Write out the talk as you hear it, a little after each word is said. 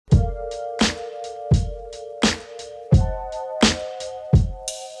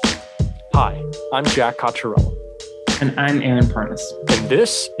I'm Jack Cotcherella. And I'm Aaron Parnas. And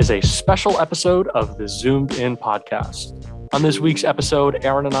this is a special episode of the Zoomed In podcast. On this week's episode,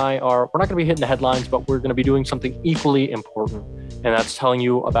 Aaron and we're not going to be hitting the headlines, but we're going to be doing something equally important. And that's telling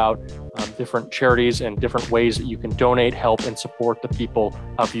you about different charities and different ways that you can donate, help, and support the people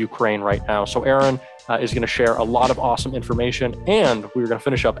of Ukraine right now. So Aaron is going to share a lot of awesome information, and we're going to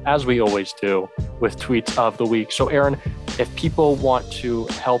finish up, as we always do, with tweets of the week. So Aaron, if people want to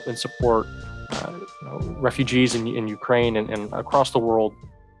help and support refugees in Ukraine and across the world,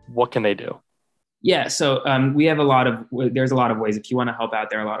 what can they do? Yeah, so we have there's a lot of ways. If you want to help out,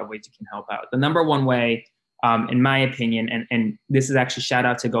 there are a lot of ways you can help out. The number one way, in my opinion, and this is actually shout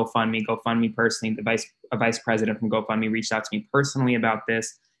out to GoFundMe. GoFundMe personally, a vice president from GoFundMe reached out to me personally about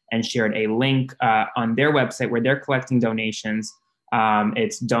this and shared a link on their website where they're collecting donations.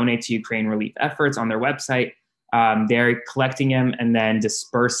 It's Donate to Ukraine Relief Efforts on their website. They're collecting them and then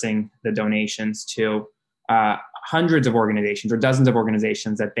dispersing the donations to hundreds of organizations or dozens of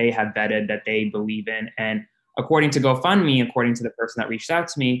organizations that they have vetted, that they believe in. And according to GoFundMe, according to the person that reached out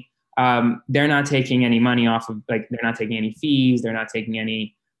to me, they're not taking any money off of, they're not taking any fees. They're not taking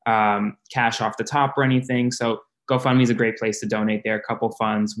any cash off the top or anything. So GoFundMe is a great place to donate. There are a couple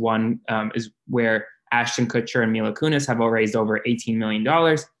funds. One is where Ashton Kutcher and Mila Kunis have all raised over $18 million.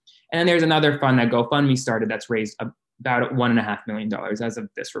 And then there's another fund that GoFundMe started that's raised about $1.5 million as of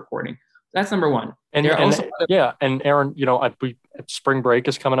this recording. That's number one. And Aaron, spring break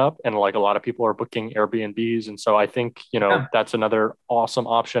is coming up, and like a lot of people are booking Airbnbs, and so I think that's another awesome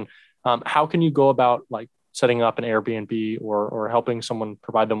option. How can you go about like setting up an Airbnb or helping someone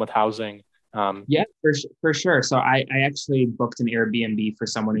provide them with housing? Yeah, for sure. So I actually booked an Airbnb for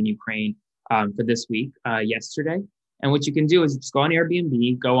someone in Ukraine for this week yesterday. And what you can do is just go on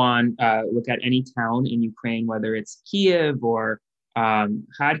Airbnb, go on look at any town in Ukraine, whether it's Kiev or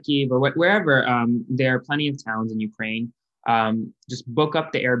Kharkiv or wherever. There are plenty of towns in Ukraine. Just book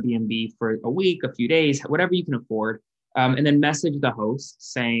up the Airbnb for a week, a few days, whatever you can afford, and then message the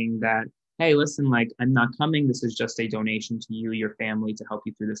host saying that, hey, listen, I'm not coming. This is just a donation to you, your family, to help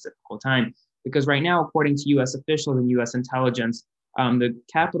you through this difficult time. Because right now, according to U.S. officials and U.S. intelligence, the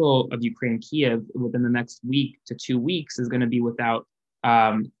capital of Ukraine, Kiev, within the next week to 2 weeks is going to be without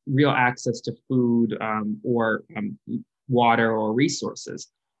real access to food or water or resources.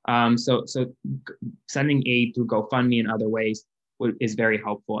 So sending aid through GoFundMe and other ways is very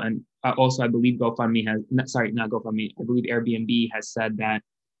helpful. And also, I believe I believe Airbnb has said that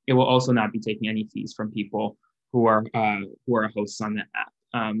it will also not be taking any fees from people who are hosts on the app.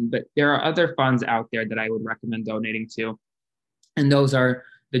 But there are other funds out there that I would recommend donating to. And those are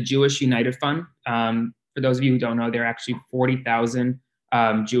the Jewish United Fund. For those of you who don't know, there are actually 40,000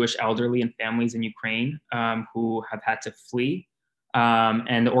 Jewish elderly and families in Ukraine who have had to flee.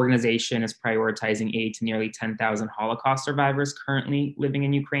 And the organization is prioritizing aid to nearly 10,000 Holocaust survivors currently living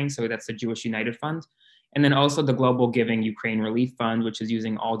in Ukraine. So that's the Jewish United Fund. And then also the Global Giving Ukraine Relief Fund, which is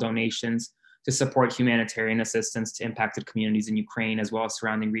using all donations to support humanitarian assistance to impacted communities in Ukraine, as well as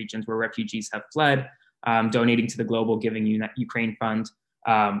surrounding regions where refugees have fled. Donating to the Global Giving Ukraine Fund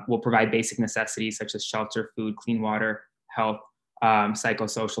will provide basic necessities such as shelter, food, clean water, health,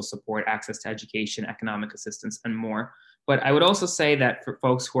 psychosocial support, access to education, economic assistance, and more. But I would also say that for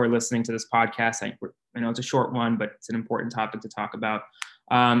folks who are listening to this podcast, I know it's a short one, but it's an important topic to talk about,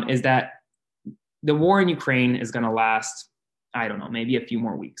 is that the war in Ukraine is going to last, I don't know, maybe a few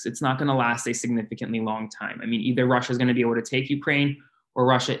more weeks. It's not going to last a significantly long time. I mean, either Russia is going to be able to take Ukraine or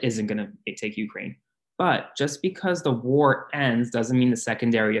Russia isn't going to take Ukraine. But just because the war ends doesn't mean the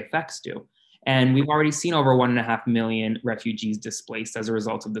secondary effects do. And we've already seen over 1.5 million refugees displaced as a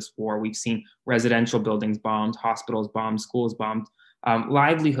result of this war. We've seen residential buildings bombed, hospitals bombed, schools bombed.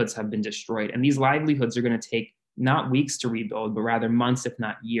 Livelihoods have been destroyed. And these livelihoods are going to take not weeks to rebuild, but rather months, if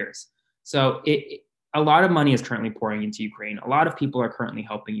not years. So a lot of money is currently pouring into Ukraine. A lot of people are currently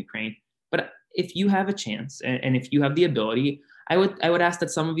helping Ukraine. But if you have a chance and if you have the ability, I would ask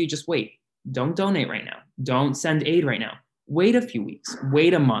that some of you just wait. Don't donate right now. Don't send aid right now. Wait a few weeks,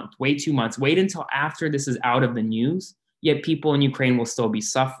 wait a month, wait 2 months, wait until after this is out of the news, yet people in Ukraine will still be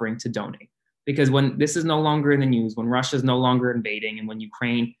suffering to donate. Because when this is no longer in the news, when Russia is no longer invading, and when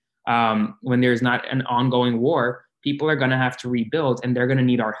Ukraine, when there's not an ongoing war, people are going to have to rebuild and they're going to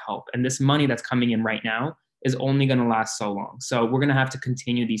need our help. And this money that's coming in right now is only going to last so long. So we're going to have to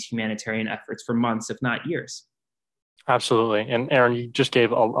continue these humanitarian efforts for months, if not years. Absolutely. And Aaron, you just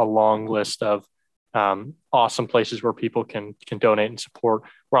gave a long list of awesome places where people can donate and support.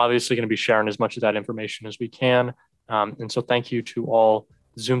 We're obviously going to be sharing as much of that information as we can. And so thank you to all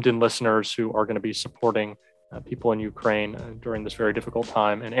Zoomed In listeners who are going to be supporting people in Ukraine during this very difficult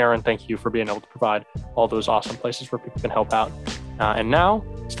time. And Aaron, thank you for being able to provide all those awesome places where people can help out. And now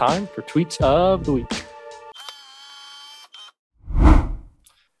it's time for Tweets of the Week.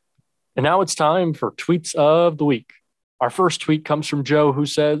 And now it's time for Tweets of the Week. Our first tweet comes from Joe, who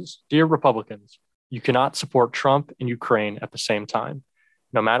says, "Dear Republicans, you cannot support Trump and Ukraine at the same time.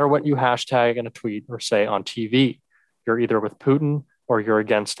 No matter what you hashtag in a tweet or say on TV, you're either with Putin or you're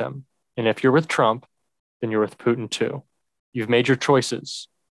against him. And if you're with Trump, then you're with Putin too. You've made your choices.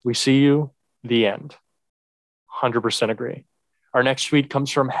 We see you. The end." 100% agree. Our next tweet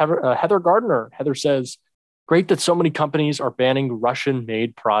comes from Heather Gardner. Heather says, "Great that so many companies are banning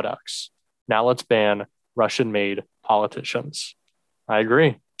Russian-made products. Now let's ban Russian-made politicians." I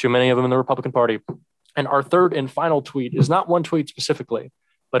agree. Too many of them in the Republican Party. And our third and final tweet is not one tweet specifically,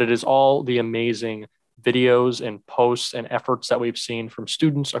 but it is all the amazing videos and posts and efforts that we've seen from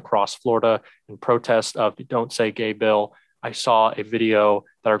students across Florida in protest of the Don't Say Gay bill. I saw a video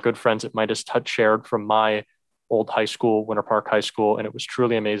that our good friends at Midas Touch shared from my old high school, Winter Park High School, and it was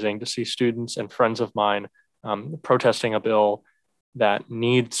truly amazing to see students and friends of mine protesting a bill that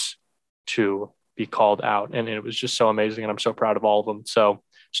needs to be called out. And it was just so amazing, and I'm so proud of all of them. So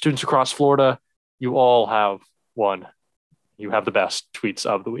students across Florida, you all have won. You have the best tweets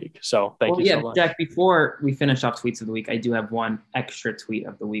of the week. So thank you so much. Jack, before we finish off tweets of the week, I do have one extra tweet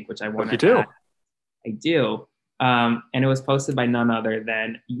of the week, which I want to do. add. I do. And it was posted by none other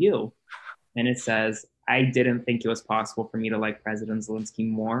than you. And it says, "I didn't think it was possible for me to like President Zelensky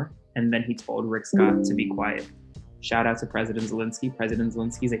more. And then he told Rick Scott to be quiet. Shout out to President Zelensky. President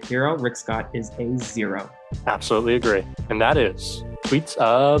Zelensky is a hero. Rick Scott is a zero." Absolutely agree. And that is Tweets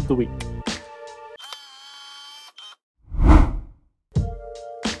of the Week.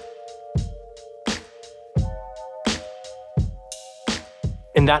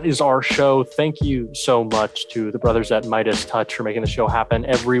 And that is our show. Thank you so much to the brothers at Midas Touch for making the show happen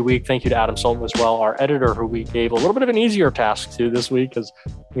every week. Thank you to Adam Sultan as well, our editor, who we gave a little bit of an easier task to this week because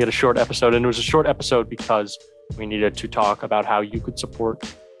we had a short episode. And it was a short episode because we needed to talk about how you could support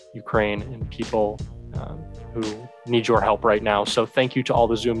Ukraine and people who need your help right now. So thank you to all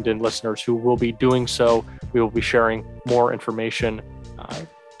the Zoomed In listeners who will be doing so. We will be sharing more information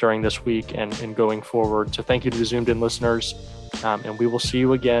during this week and going forward. So thank you to the Zoomed In listeners. And we will see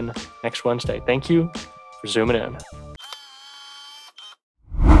you again next Wednesday. Thank you for Zooming In.